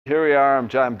Here we are, I'm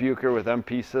John Bucher with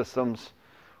MP Systems.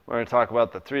 We're going to talk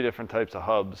about the 3 different types of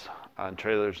hubs on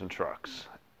trailers and trucks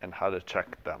and how to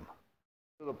check them.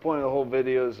 So the point of the whole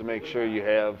video is to make sure you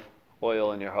have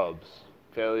oil in your hubs.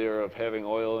 Failure of having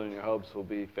oil in your hubs will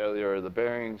be failure of the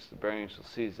bearings will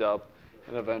seize up,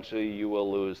 and eventually you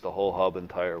will lose, the whole hub and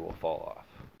tire will fall off.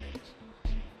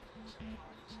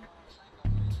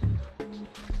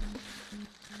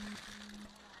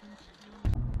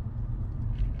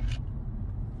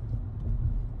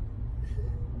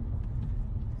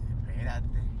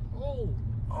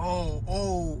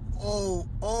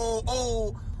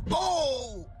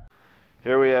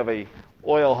 Here we have a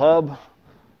oil hub.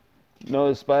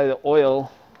 Notice by the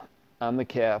oil on the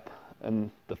cap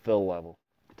and the fill level.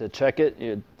 To check it,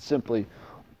 you simply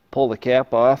pull the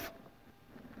cap off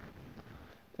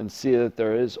and see that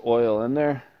there is oil in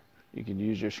there. You can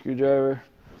use your screwdriver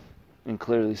and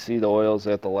clearly see the oil's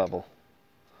at the level,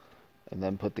 and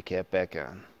then put the cap back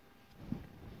on.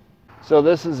 So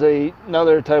this is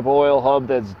another type of oil hub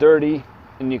that's dirty,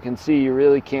 and you can see you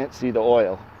really can't see the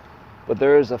oil. But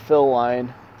there is a fill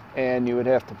line, and you would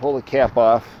have to pull the cap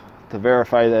off to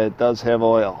verify that it does have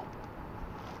oil.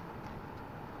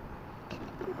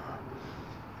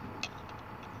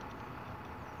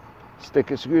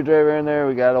 Stick a screwdriver in there,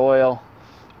 we got oil.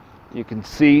 You can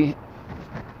see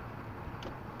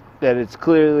that it's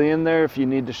clearly in there. If you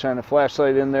need to shine a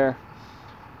flashlight in there,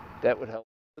 that would help.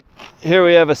 Here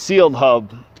we have a sealed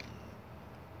hub.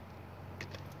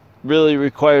 Really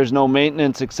requires no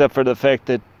maintenance except for the fact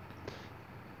that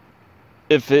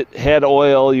if it had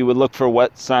oil, you would look for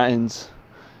wet signs,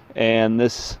 and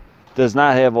this does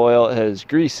not have oil. It has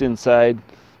grease inside,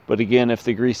 but again, if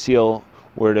the grease seal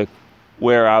were to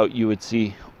wear out, you would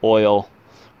see oil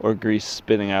or grease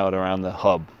spitting out around the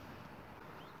hub.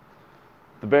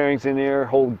 The bearings in here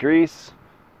hold grease.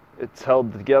 It's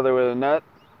held together with a nut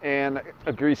and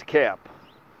a grease cap.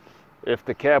 If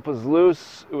the cap was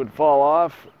loose, it would fall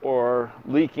off, or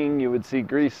leaking, you would see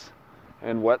grease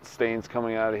and wet stains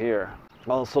coming out of here.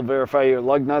 Also verify your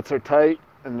lug nuts are tight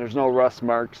and there's no rust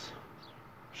marks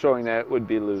showing that it would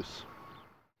be loose.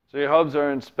 So your hubs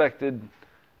are inspected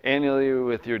annually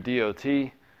with your DOT.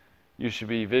 You should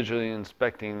be visually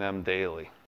inspecting them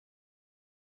daily.